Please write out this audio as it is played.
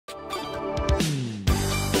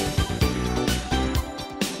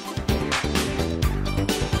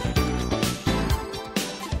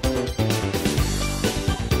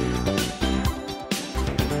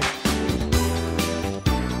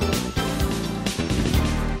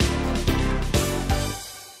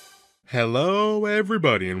Hello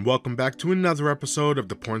everybody and welcome back to another episode of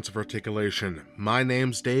the Points of Articulation. My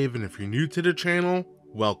name's Dave and if you're new to the channel,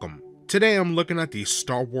 welcome. Today I'm looking at the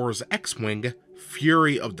Star Wars X-Wing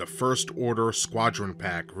Fury of the First Order Squadron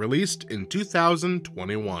pack released in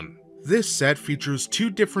 2021. This set features two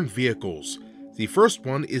different vehicles. The first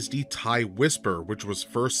one is the TIE Whisper, which was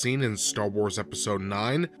first seen in Star Wars Episode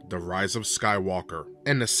 9, The Rise of Skywalker.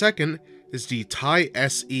 And the second is the TIE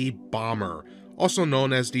SE Bomber, also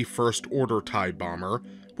known as the First Order TIE Bomber,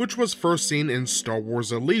 which was first seen in Star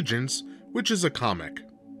Wars Allegiance, which is a comic.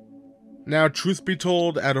 Now, truth be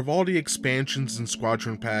told, out of all the expansions and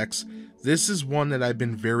Squadron packs, this is one that I've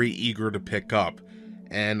been very eager to pick up,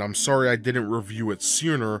 and I'm sorry I didn't review it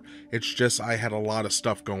sooner, it's just I had a lot of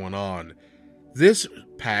stuff going on. This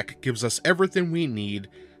pack gives us everything we need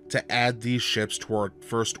to add these ships to our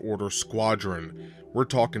First Order Squadron. We're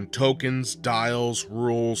talking tokens, dials,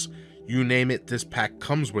 rules, you name it, this pack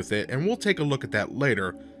comes with it, and we'll take a look at that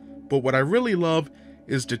later. But what I really love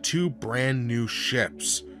is the two brand new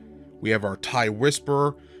ships. We have our TIE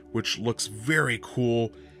Whisperer, which looks very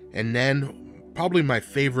cool, and then, probably my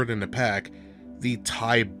favorite in the pack, the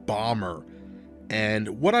TIE Bomber.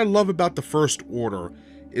 And what I love about the First Order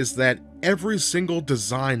is that every single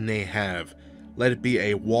design they have, let it be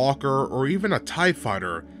a walker or even a TIE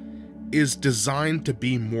fighter, is designed to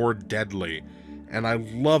be more deadly. And I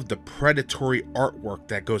love the predatory artwork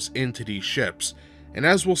that goes into these ships. And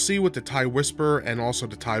as we'll see with the TIE Whisperer and also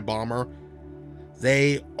the TIE Bomber,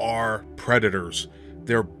 they are predators.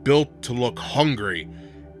 They're built to look hungry.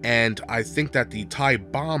 And I think that the TIE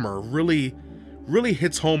Bomber really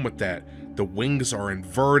hits home with that. The wings are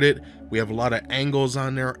inverted, we have a lot of angles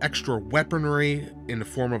on there, extra weaponry in the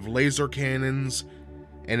form of laser cannons,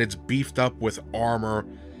 and it's beefed up with armor,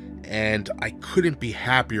 and I couldn't be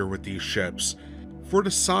happier with these ships. For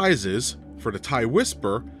the sizes, for the TIE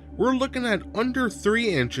Whisper, we're looking at under 3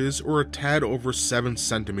 inches or a tad over 7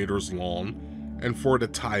 centimeters long, and for the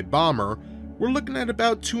TIE Bomber, we're looking at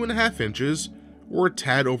about 2.5 inches or a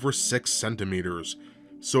tad over 6 centimeters.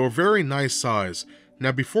 So a very nice size.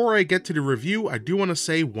 Now before I get to the review, I do want to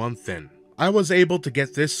say one thing. I was able to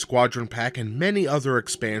get this Squadron pack and many other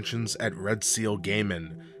expansions at Red Seal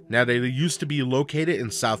Gaming. Now they used to be located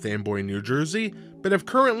in South Amboy, New Jersey, but have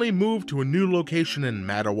currently moved to a new location in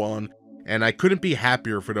Matawan, and I couldn't be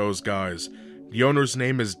happier for those guys. The owner's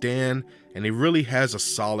name is Dan, and he really has a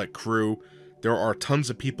solid crew. There are tons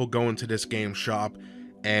of people going to this game shop,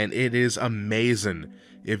 and it is amazing.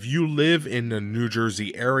 If you live in the New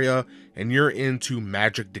Jersey area and you're into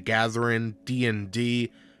Magic the Gathering,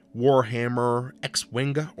 D&D, Warhammer,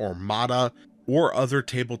 X-Wing, or Armada, or other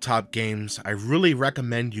tabletop games, I really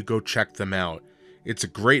recommend you go check them out. It's a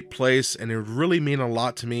great place and it would really mean a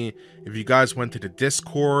lot to me if you guys went to the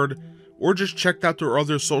Discord or just checked out their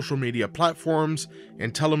other social media platforms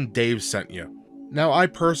and tell them Dave sent you. Now I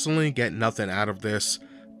personally get nothing out of this,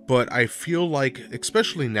 but I feel like,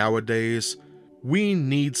 especially nowadays, we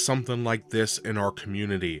need something like this in our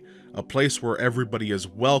community. A place where everybody is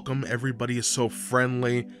welcome, everybody is so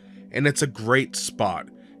friendly, and it's a great spot.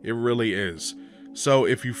 It really is. So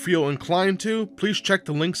if you feel inclined to, please check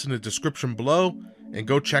the links in the description below and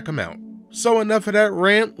go check them out. So enough of that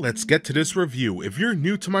rant, let's get to this review. If you're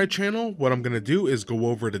new to my channel, what I'm going to do is go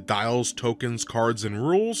over the dials, tokens, cards, and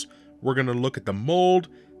rules. We're going to look at the mold,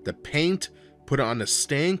 the paint, put it on a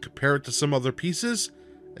stand, compare it to some other pieces,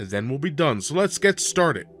 and then we'll be done. So let's get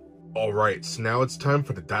started. Alright, so now it's time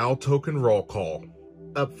for the dial token roll call.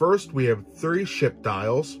 Up first, we have 3 ship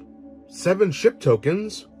dials, 7 ship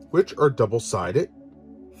tokens, which are double-sided,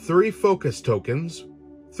 3 focus tokens,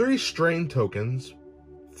 3 strain tokens,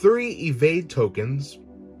 3 evade tokens,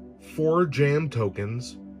 4 jam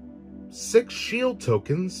tokens, 6 shield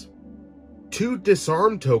tokens, 2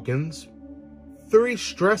 disarm tokens, 3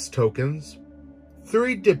 stress tokens,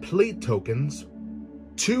 3 deplete tokens,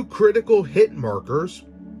 2 critical hit markers,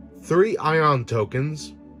 3 ion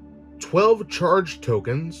tokens, 12 charge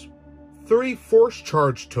tokens, 3 force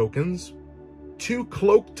charge tokens, 2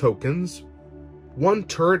 cloak tokens, 1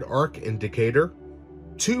 turret arc indicator,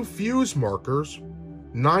 2 fuse markers,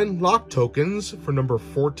 9 lock tokens for number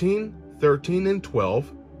 14, 13, and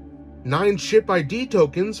 12, 9 ship ID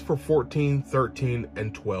tokens for 14, 13,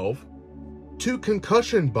 and 12, 2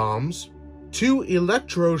 concussion bombs, 2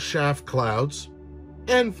 electro shaft clouds,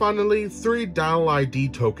 and finally 3 dial ID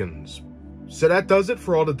tokens. So that does it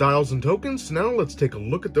for all the dials and tokens. Now let's take a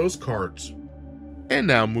look at those cards. And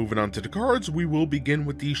now moving on to the cards, we will begin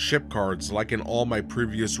with the ship cards. Like in all my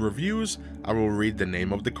previous reviews, I will read the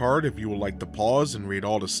name of the card. If you would like to pause and read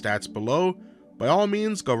all the stats below, by all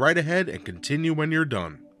means go right ahead and continue when you're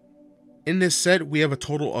done. In this set, we have a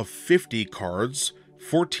total of 50 cards,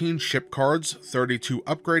 14 ship cards, 32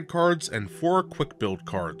 upgrade cards, and 4 quick build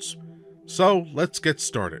cards. So let's get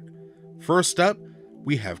started. First up,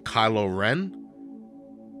 we have Kylo Ren,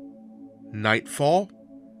 Nightfall,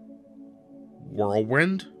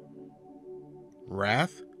 Whirlwind,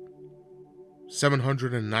 Wrath,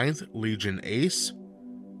 709th Legion Ace,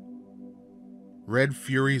 Red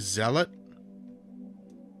Fury Zealot,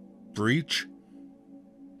 Breach,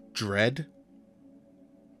 Dread,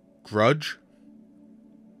 Grudge,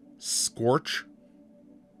 Scorch,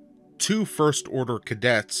 2 First Order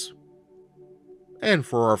Cadets, and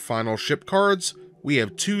for our final ship cards, we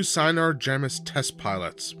have 2 Sinar Jamis test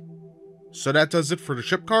pilots. So that does it for the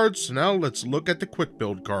ship cards, so now let's look at the quick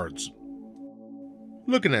build cards.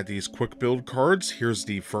 Looking at these quick build cards, here's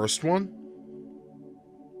the first one,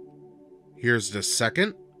 here's the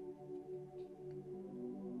second,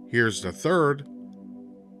 here's the third,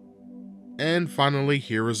 and finally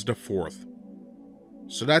here is the fourth.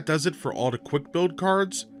 So that does it for all the quick build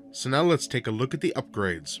cards, so now let's take a look at the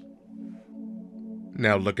upgrades.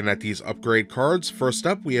 Now looking at these upgrade cards, first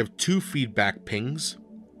up we have 2 feedback pings,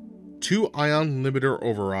 2 ion limiter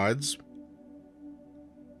overrides,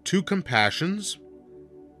 2 compassions,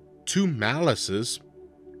 2 malices,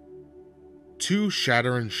 2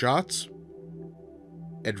 shattering shots,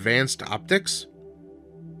 advanced optics,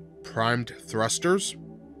 primed thrusters,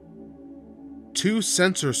 2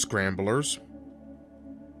 sensor scramblers,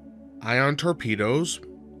 ion torpedoes,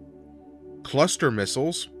 cluster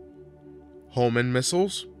missiles, Holman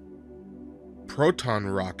missiles, proton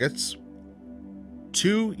rockets,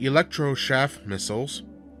 2 electro shaft missiles,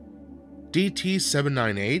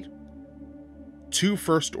 DT-798, 2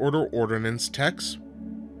 First Order Ordnance techs,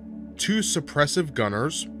 2 suppressive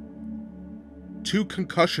gunners, 2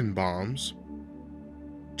 concussion bombs,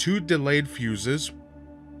 2 delayed fuses,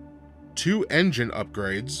 2 engine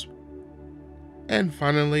upgrades, and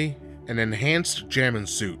finally, an enhanced jamming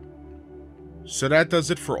suit. So that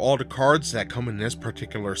does it for all the cards that come in this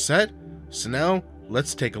particular set, so now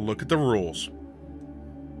let's take a look at the rules.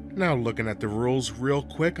 Now looking at the rules real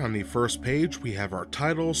quick, on the first page we have our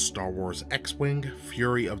title, Star Wars X-Wing,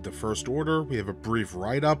 Fury of the First Order, we have a brief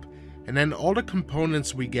write-up, and then all the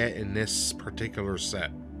components we get in this particular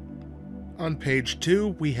set. On page 2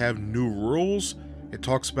 we have new rules. It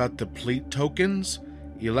talks about deplete tokens,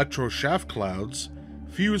 electro shaft clouds,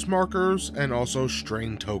 fuse markers, and also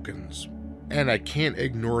strain tokens. And I can't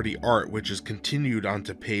ignore the art, which is continued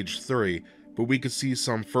onto page 3, but we could see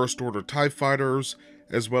some First Order TIE fighters,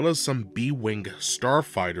 as well as some B-Wing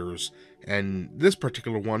starfighters, and this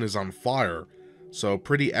particular one is on fire, so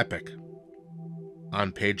pretty epic.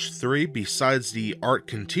 On page 3, besides the art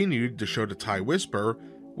continued to show the TIE Whisper,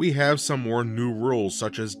 we have some more new rules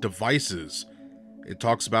such as devices. It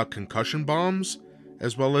talks about concussion bombs,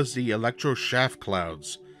 as well as the electro shaft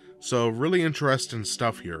clouds, so really interesting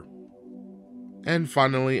stuff here. And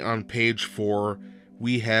finally, on page 4,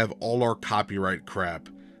 we have all our copyright crap,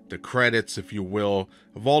 the credits, if you will,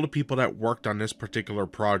 of all the people that worked on this particular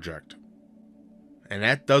project. And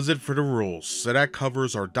that does it for the rules, so that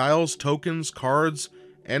covers our dials, tokens, cards,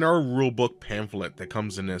 and our rulebook pamphlet that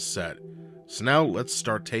comes in this set. So now let's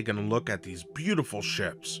start taking a look at these beautiful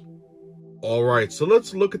ships. Alright, so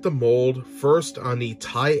let's look at the mold, first on the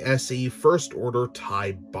TIE SE First Order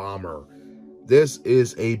TIE Bomber. This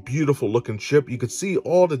is a beautiful looking ship. You can see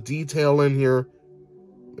all the detail in here,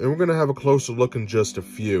 and we're going to have a closer look in just a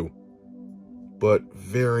few. But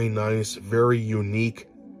very nice, very unique,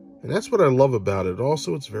 and that's what I love about it.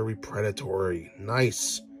 Also, it's very predatory.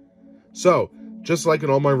 Nice. So, just like in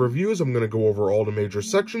all my reviews, I'm going to go over all the major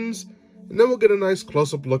sections, and then we'll get a nice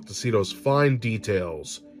close-up look to see those fine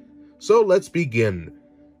details. So, let's begin.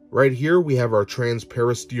 Right here, we have our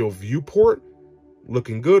transparisteel viewport.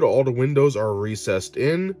 Looking good, all the windows are recessed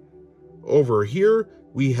in. Over here,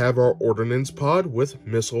 we have our ordnance pod with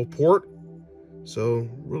missile port. So,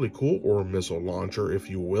 really cool, or missile launcher, if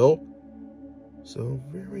you will. So,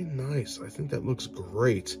 very nice. I think that looks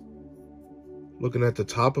great. Looking at the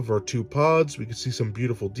top of our 2 pods, we can see some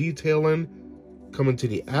beautiful detailing. Coming to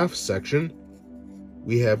the aft section,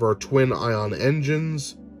 we have our twin ion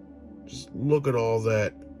engines. Just look at all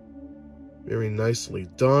that. Very nicely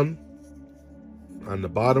done. On the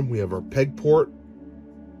bottom, we have our peg port.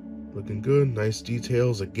 Looking good, nice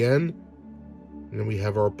details again. And then we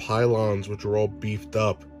have our pylons, which are all beefed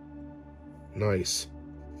up. Nice.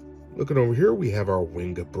 Looking over here, we have our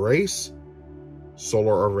wing brace.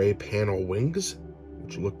 Solar array panel wings,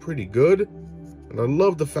 which look pretty good. And I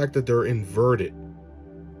love the fact that they're inverted.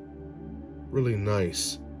 Really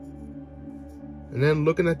nice. And then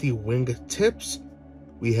looking at the wing tips,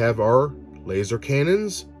 we have our laser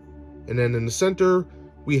cannons, and then in the center,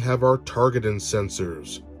 we have our targeting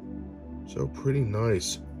sensors. So pretty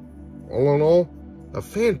nice. All in all, a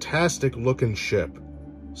fantastic looking ship.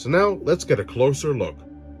 So now let's get a closer look.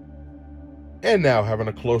 And now having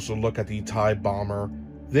a closer look at the TIE Bomber,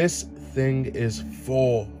 this thing is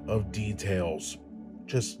full of details.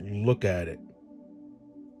 Just look at it.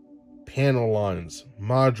 Panel lines,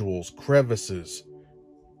 modules, crevices.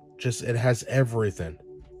 Just, it has everything.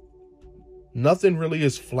 Nothing really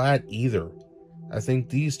is flat either. I think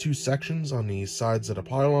these two sections on the sides of the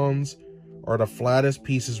pylons are the flattest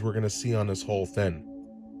pieces we're going to see on this whole thing.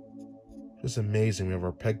 Just amazing. We have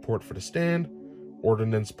our peg port for the stand,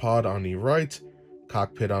 ordnance pod on the right,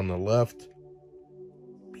 cockpit on the left.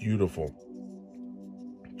 Beautiful.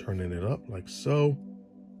 Turning it up like so.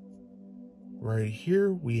 Right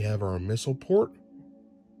here we have our missile port.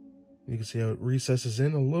 You can see how it recesses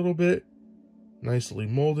in a little bit. Nicely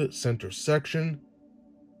molded center section.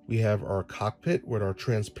 We have our cockpit with our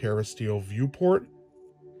transparent steel viewport.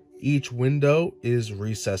 Each window is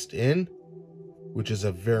recessed in, which is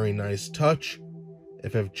a very nice touch.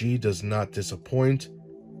 FFG does not disappoint.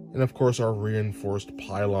 And of course our reinforced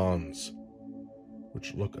pylons,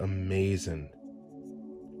 which look amazing.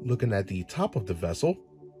 Looking at the top of the vessel,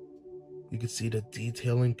 you can see the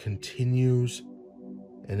detailing continues,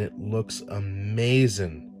 and it looks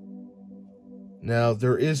amazing. Now,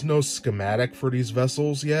 there is no schematic for these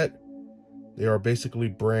vessels yet. They are basically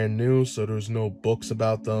brand new, so there's no books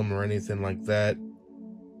about them or anything like that.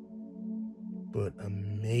 But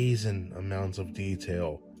amazing amounts of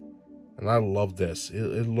detail. And I love this.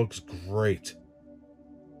 It looks great.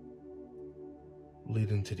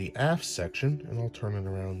 Leading to the aft section, and I'll turn it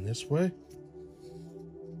around this way.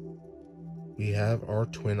 We have our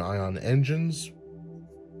twin ion engines.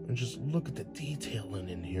 And just look at the detailing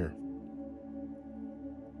in here.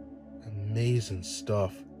 Amazing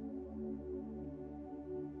stuff.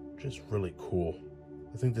 Just really cool.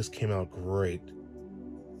 I think this came out great.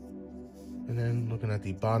 And then looking at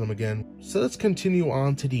the bottom again. So let's continue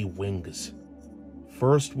on to the wings.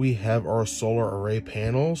 First, we have our solar array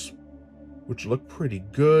panels, which look pretty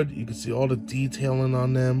good. You can see all the detailing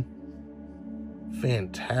on them.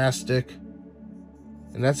 Fantastic.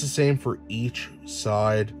 And that's the same for each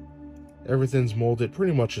side. Everything's molded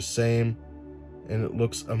pretty much the same. And it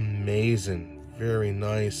looks amazing. Very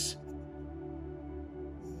nice.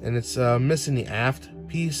 And it's missing the aft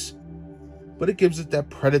piece, but it gives it that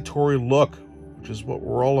predatory look, which is what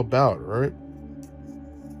we're all about, right?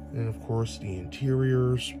 And of course the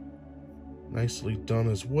interiors, nicely done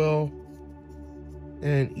as well.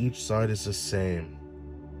 And each side is the same.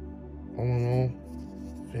 All in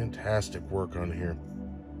all, fantastic work on here.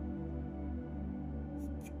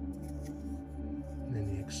 And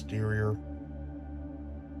then the exterior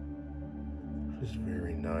is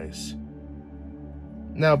very nice.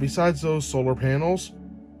 Now, besides those solar panels,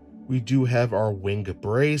 we do have our wing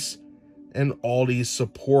brace and all these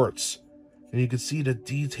supports. And you can see the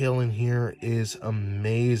detail in here is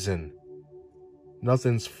amazing.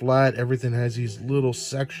 Nothing's flat. Everything has these little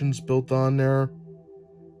sections built on there.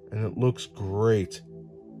 And it looks great.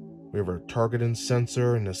 We have our targeting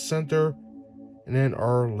sensor in the center. And then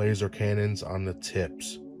our laser cannons on the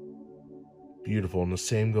tips. Beautiful. And the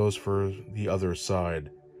same goes for the other side.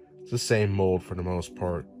 It's the same mold for the most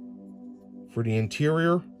part. For the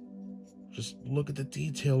interior, just look at the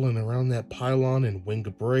detailing around that pylon and wing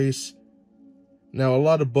brace. Now, a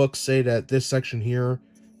lot of books say that this section here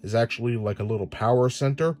is actually like a little power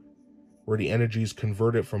center, where the energy is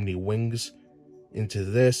converted from the wings into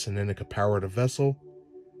this, and then it could power the vessel.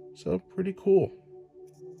 So, pretty cool.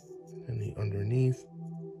 And the underneath,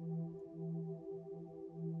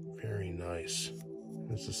 very nice.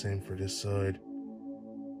 It's the same for this side.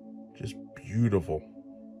 Just beautiful.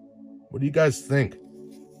 What do you guys think?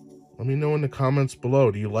 Let me know in the comments below.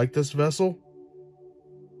 Do you like this vessel?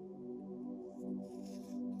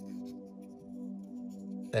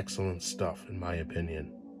 Excellent stuff, in my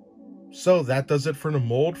opinion. So that does it for the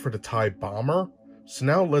mold for the TIE Bomber. So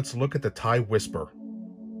now let's look at the TIE Whisper.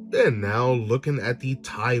 And now looking at the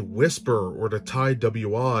TIE Whisper, or the TIE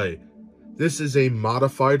WI. This is a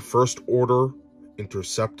modified First Order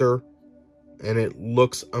interceptor. And it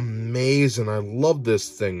looks amazing. I love this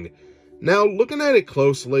thing. Now, looking at it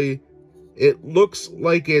closely, it looks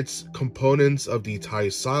like it's components of the TIE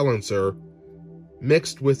Silencer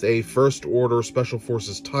mixed with a First Order Special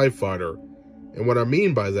Forces TIE Fighter. And what I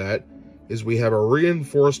mean by that is we have a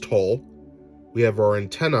reinforced hull. We have our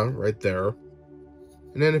antenna right there.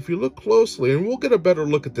 And then if you look closely, and we'll get a better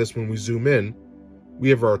look at this when we zoom in, we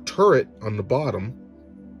have our turret on the bottom.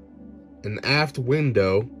 an aft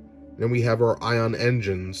window, then we have our ion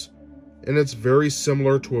engines, and it's very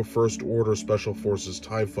similar to a First Order Special Forces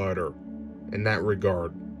TIE Fighter in that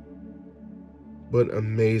regard. But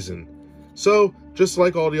amazing. So, just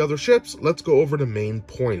like all the other ships, let's go over the main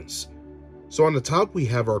points. So on the top we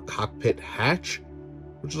have our cockpit hatch,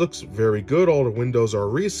 which looks very good. All the windows are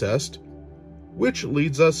recessed, which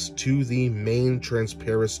leads us to the main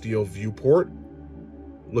transparent steel viewport.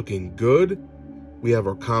 Looking good. We have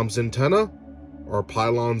our comms antenna, our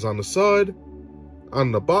pylons on the side.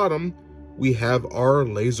 On the bottom, we have our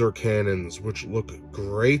laser cannons, which look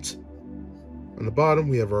great. On the bottom,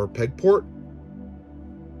 we have our peg port.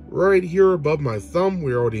 Right here above my thumb,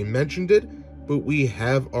 we already mentioned it, but we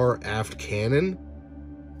have our aft cannon.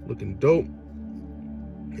 Looking dope.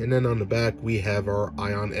 And then on the back, we have our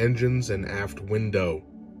ion engines and aft window.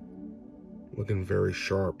 Looking very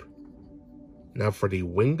sharp. Now for the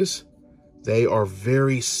wings, they are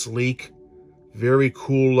very sleek, very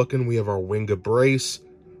cool looking. We have our wing brace,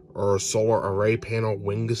 our solar array panel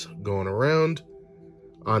wings going around.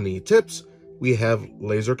 On the tips, we have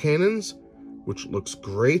laser cannons, which looks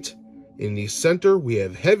great. In the center, we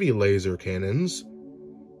have heavy laser cannons.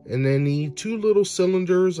 And then the two little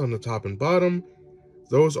cylinders on the top and bottom,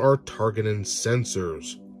 those are targeting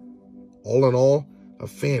sensors. All in all, a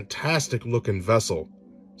fantastic looking vessel.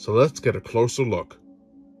 So let's get a closer look.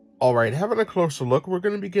 Alright, having a closer look, we're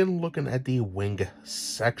going to begin looking at the wing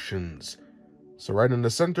sections. So right in the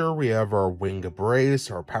center, we have our wing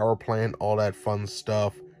brace, our power plant, all that fun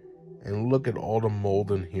stuff. And look at all the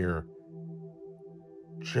molding here.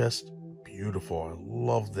 Just beautiful. I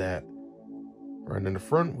love that. Right in the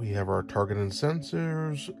front, we have our targeting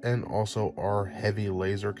sensors and also our heavy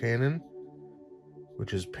laser cannon,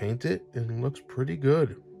 which is painted and looks pretty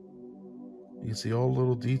good. You can see all the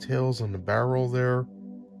little details on the barrel there.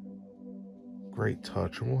 Great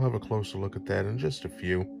touch, and we'll have a closer look at that in just a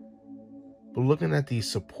few. But looking at the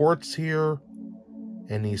supports here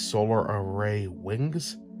and the solar array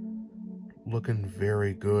wings, looking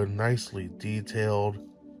very good, nicely detailed.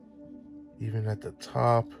 Even at the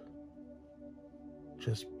top,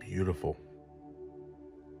 just beautiful.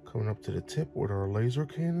 Coming up to the tip with our laser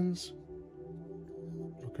cannons,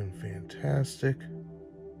 looking fantastic.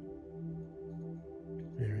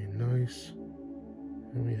 Very nice.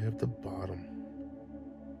 And we have the bottom.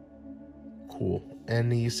 Cool.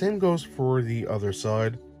 And the same goes for the other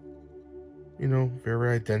side. You know,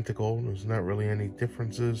 very identical. There's not really any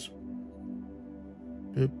differences.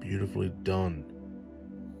 But beautifully done.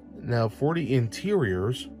 Now for the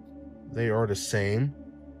interiors, they are the same.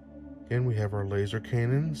 Again, we have our laser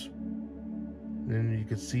cannons. And then you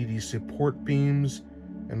can see the support beams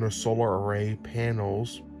and our solar array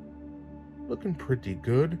panels. Looking pretty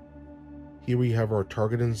good. Here we have our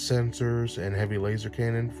targeting sensors and heavy laser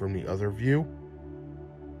cannon from the other view.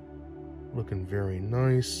 Looking very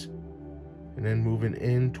nice. And then moving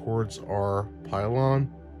in towards our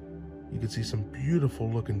pylon, you can see some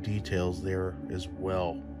beautiful looking details there as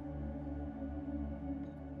well.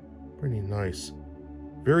 Pretty nice.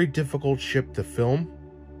 Very difficult ship to film,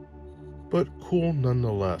 but cool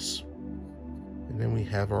nonetheless. And then we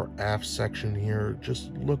have our aft section here.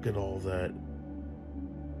 Just look at all that.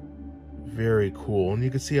 Very cool. And you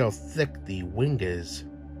can see how thick the wing is.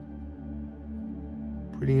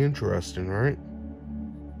 Pretty interesting, right?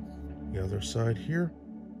 The other side here.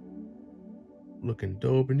 Looking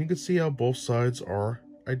dope. And you can see how both sides are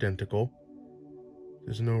identical.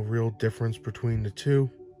 There's no real difference between the two.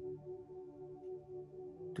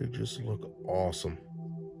 They just look awesome.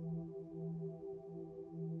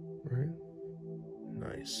 Right?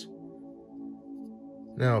 Nice.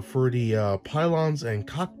 Now for the pylons and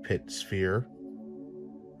cockpit sphere,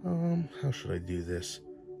 how should I do this?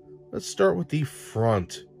 Let's start with the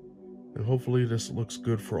front, and hopefully this looks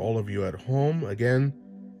good for all of you at home. Again,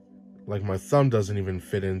 like my thumb doesn't even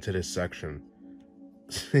fit into this section.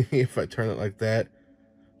 If I turn it like that.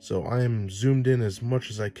 So I am zoomed in as much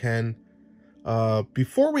as I can.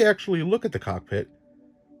 Before we actually look at the cockpit,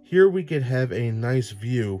 here we could have a nice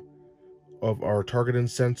view of our targeting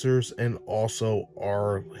sensors and also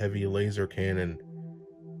our heavy laser cannon.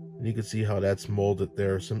 And you can see how that's molded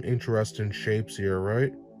there. Some interesting shapes here,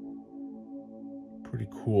 right? Pretty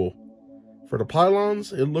cool. For the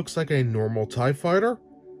pylons, it looks like a normal TIE fighter,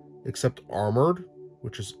 except armored,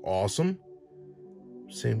 which is awesome.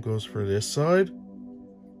 Same goes for this side.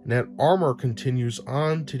 And that armor continues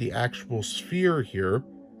on to the actual sphere here,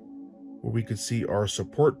 where we could see our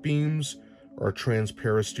support beams, our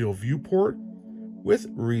transparent steel viewport with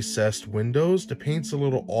recessed windows. The paint's a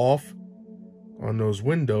little off on those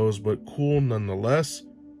windows, but cool nonetheless.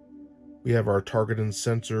 We have our targeting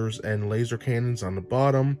sensors and laser cannons on the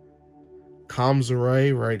bottom. Comms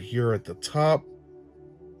array right here at the top,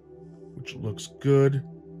 which looks good.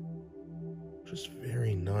 Just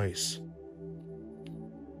very nice.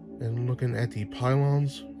 And looking at the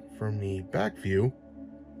pylons from the back view,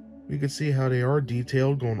 we can see how they are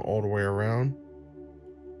detailed going all the way around.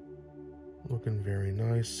 Looking very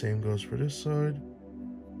nice. Same goes for this side.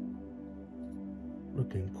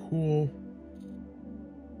 Looking cool.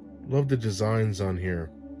 Love the designs on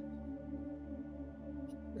here.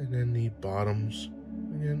 And then the bottoms,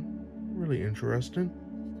 again, really interesting.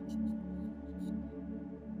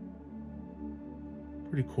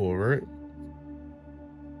 Pretty cool, right?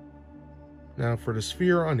 Now for the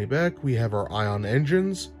sphere on the back, we have our ion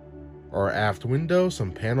engines, our aft window,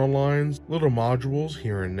 some panel lines, little modules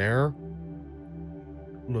here and there.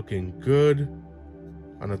 Looking good.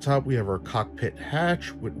 On the top, we have our cockpit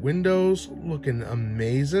hatch with windows, looking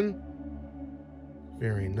amazing.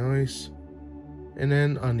 Very nice. And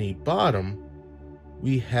then on the bottom,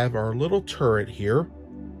 we have our little turret here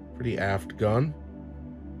for the aft gun.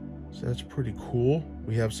 So that's pretty cool.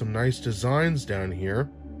 We have some nice designs down here,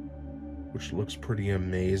 which looks pretty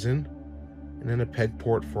amazing. And then a peg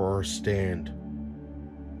port for our stand.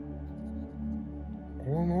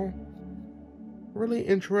 All in all, really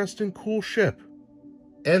interesting, cool ship.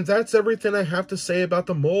 And that's everything I have to say about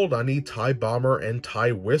the mold on the TIE Bomber and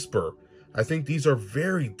TIE Whisper. I think these are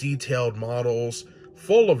very detailed models,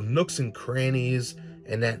 full of nooks and crannies,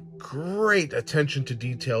 and that great attention to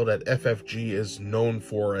detail that FFG is known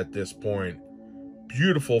for at this point.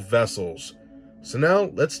 Beautiful vessels. So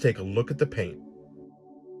now let's take a look at the paint.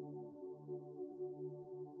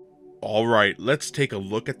 Alright, let's take a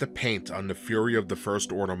look at the paint on the Fury of the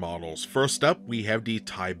First Order models. First up, we have the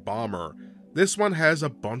TIE Bomber. This one has a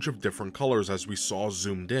bunch of different colors as we saw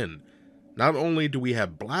zoomed in. Not only do we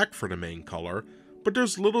have black for the main color, but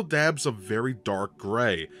there's little dabs of very dark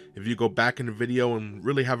gray. If you go back in the video and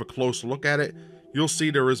really have a close look at it, you'll see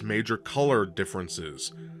there is major color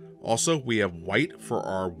differences. Also, we have white for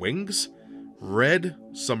our wings, red,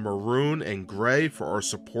 some maroon and gray for our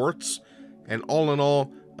supports, and all in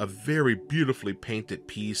all, a very beautifully painted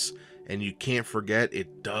piece. And you can't forget,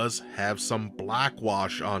 it does have some black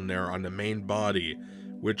wash on there on the main body,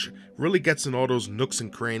 which really gets in all those nooks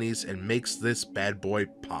and crannies and makes this bad boy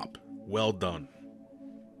pop. Well done.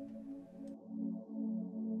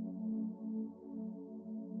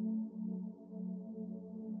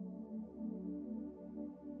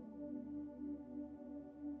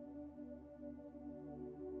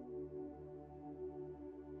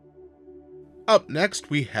 Up next,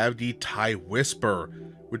 we have the TIE Whisper,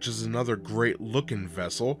 which is another great looking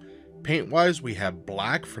vessel. Paint-wise, we have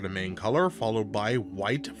black for the main color, followed by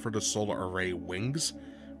white for the solar array wings,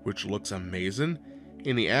 which looks amazing.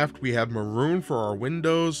 In the aft, we have maroon for our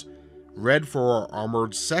windows, red for our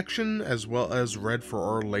armored section, as well as red for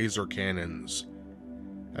our laser cannons.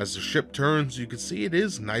 As the ship turns, you can see it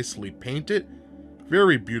is nicely painted,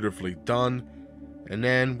 very beautifully done. And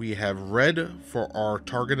then we have red for our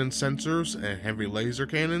targeting sensors and heavy laser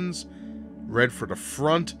cannons, red for the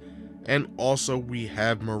front, and also we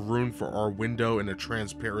have maroon for our window and a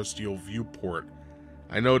transparent steel viewport.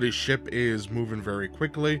 I know this ship is moving very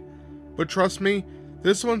quickly, but trust me,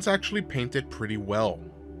 this one's actually painted pretty well.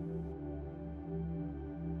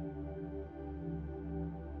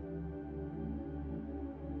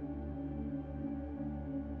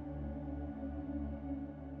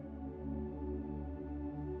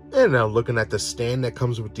 And now looking at the stand that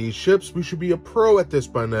comes with these ships, we should be a pro at this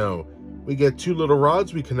by now. We get two little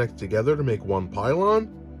rods we connect together to make one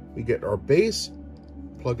pylon. We get our base,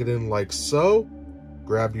 plug it in like so,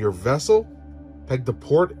 grab your vessel, peg the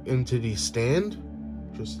port into the stand,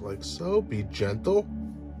 just like so, be gentle.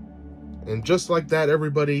 And just like that,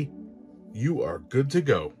 everybody, you are good to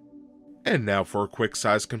go. And now for a quick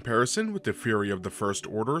size comparison with the Fury of the First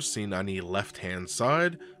Order seen on the left-hand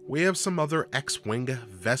side, we have some other X-Wing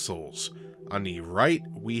vessels. On the right,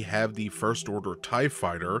 we have the First Order TIE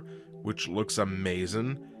Fighter, which looks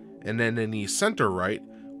amazing, and then in the center right,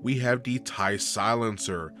 we have the TIE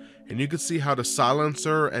Silencer, and you can see how the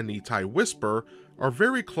Silencer and the TIE Whisper are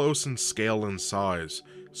very close in scale and size,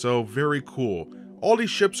 so very cool. All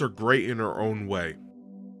these ships are great in their own way.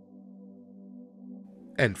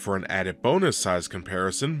 And for an added bonus size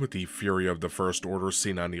comparison with the Fury of the First Order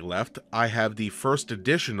seen on the left, I have the first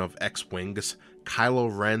edition of X-Wing's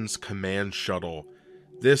Kylo Ren's Command Shuttle.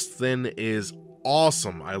 This thing is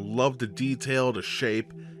awesome. I love the detail, the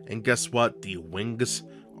shape, and guess what? The wings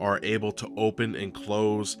are able to open and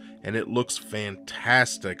close, and it looks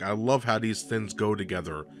fantastic. I love how these things go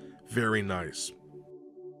together. Very nice.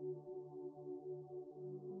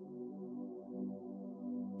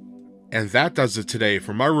 And that does it today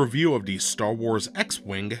for my review of the Star Wars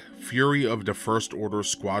X-Wing Fury of the First Order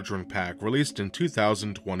Squadron pack released in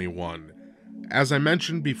 2021. As I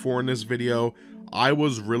mentioned before in this video, I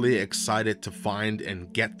was really excited to find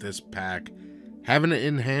and get this pack. Having it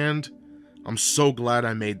in hand, I'm so glad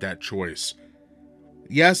I made that choice.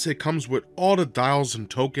 Yes, it comes with all the dials and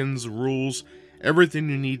tokens, rules, everything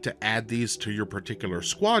you need to add these to your particular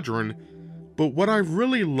squadron, but what I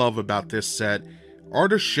really love about this set are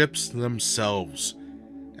the ships themselves.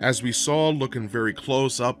 As we saw looking very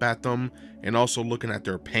close up at them and also looking at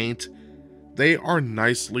their paint, they are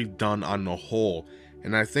nicely done on the whole,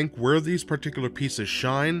 and I think where these particular pieces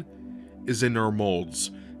shine is in their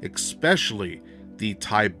molds, especially the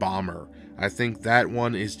TIE Bomber. I think that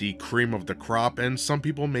one is the cream of the crop, and some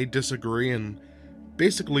people may disagree and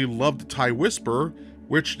basically love the TIE Whisperer,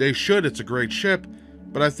 which they should, it's a great ship,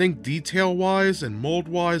 but I think detail-wise and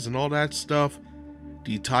mold-wise and all that stuff,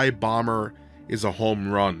 the TIE Bomber is a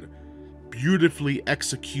home run. Beautifully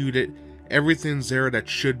executed, everything's there that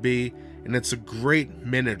should be, and it's a great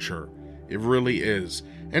miniature. It really is.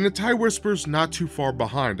 And the TIE Whisperer's not too far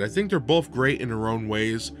behind. I think they're both great in their own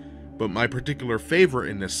ways, but my particular favorite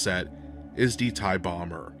in this set is the TIE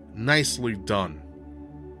Bomber. Nicely done.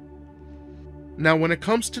 Now when it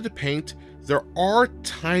comes to the paint, there are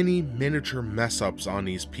tiny miniature mess-ups on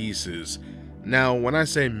these pieces. Now when I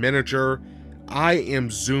say miniature, I am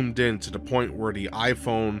zoomed in to the point where the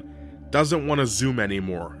iPhone doesn't want to zoom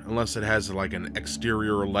anymore unless it has like an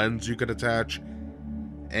exterior lens you could attach,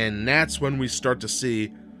 and that's when we start to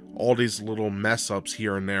see all these little mess-ups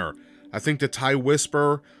here and there. I think the TIE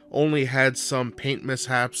Whisperer only had some paint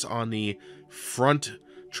mishaps on the front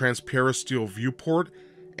transparent steel viewport,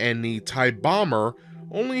 and the TIE Bomber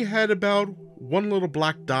only had about one little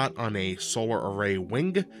black dot on a solar array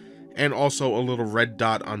wing, and also a little red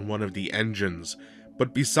dot on one of the engines.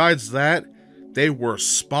 But besides that, they were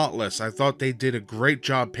spotless. I thought they did a great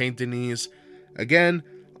job painting these. Again,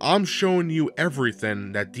 I'm showing you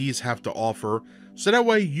everything that these have to offer, so that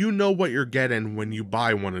way you know what you're getting when you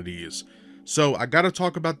buy one of these. So I gotta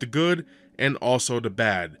talk about the good and also the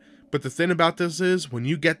bad. But the thing about this is, when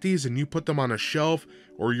you get these and you put them on a shelf,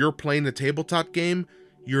 or you're playing a tabletop game,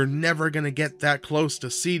 you're never gonna get that close to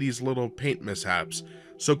see these little paint mishaps.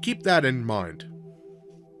 So keep that in mind.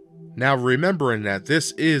 Now remembering that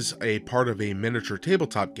this is a part of a miniature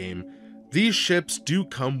tabletop game, these ships do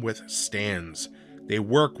come with stands. They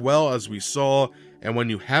work well as we saw, and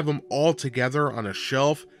when you have them all together on a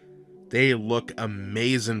shelf, they look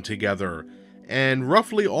amazing together. And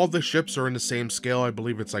roughly all the ships are in the same scale. I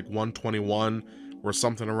believe it's like 121 or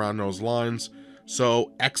something around those lines.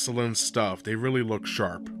 So excellent stuff. They really look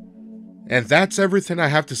sharp. And that's everything I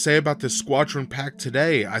have to say about this Squadron pack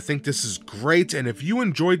today. I think this is great, and if you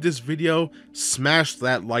enjoyed this video, smash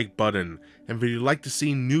that like button. And if you'd like to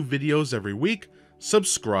see new videos every week,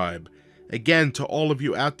 subscribe. Again, to all of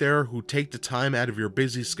you out there who take the time out of your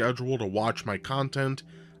busy schedule to watch my content,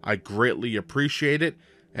 I greatly appreciate it,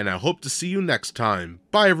 and I hope to see you next time.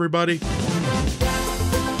 Bye everybody!